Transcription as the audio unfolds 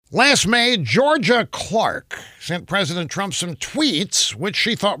Last May, Georgia Clark sent President Trump some tweets which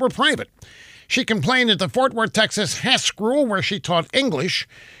she thought were private. She complained that the Fort Worth, Texas Hess School, where she taught English,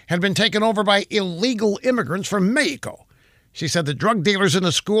 had been taken over by illegal immigrants from Mexico. She said that drug dealers in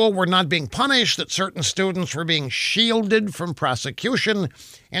the school were not being punished, that certain students were being shielded from prosecution,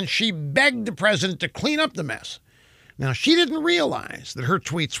 and she begged the president to clean up the mess. Now, she didn't realize that her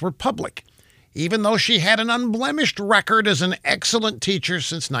tweets were public, even though she had an unblemished record as an excellent teacher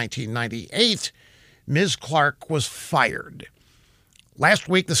since 1998. Ms. Clark was fired. Last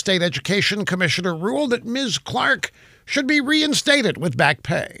week, the state education commissioner ruled that Ms. Clark should be reinstated with back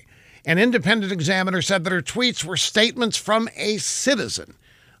pay. An independent examiner said that her tweets were statements from a citizen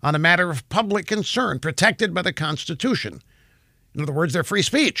on a matter of public concern protected by the Constitution. In other words, they're free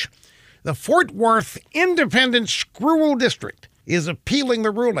speech. The Fort Worth Independent School District is appealing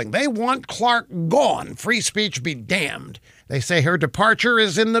the ruling. They want Clark gone. Free speech be damned. They say her departure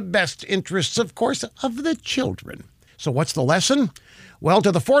is in the best interests, of course, of the children. So what's the lesson? Well,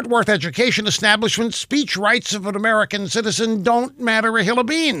 to the Fort Worth education establishment, speech rights of an American citizen don't matter a hill of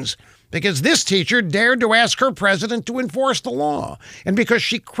beans, because this teacher dared to ask her president to enforce the law. And because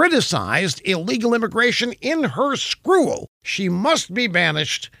she criticized illegal immigration in her school, she must be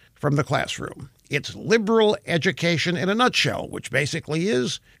banished from the classroom. It's liberal education in a nutshell, which basically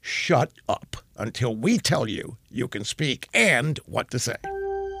is shut up until we tell you you can speak and what to say.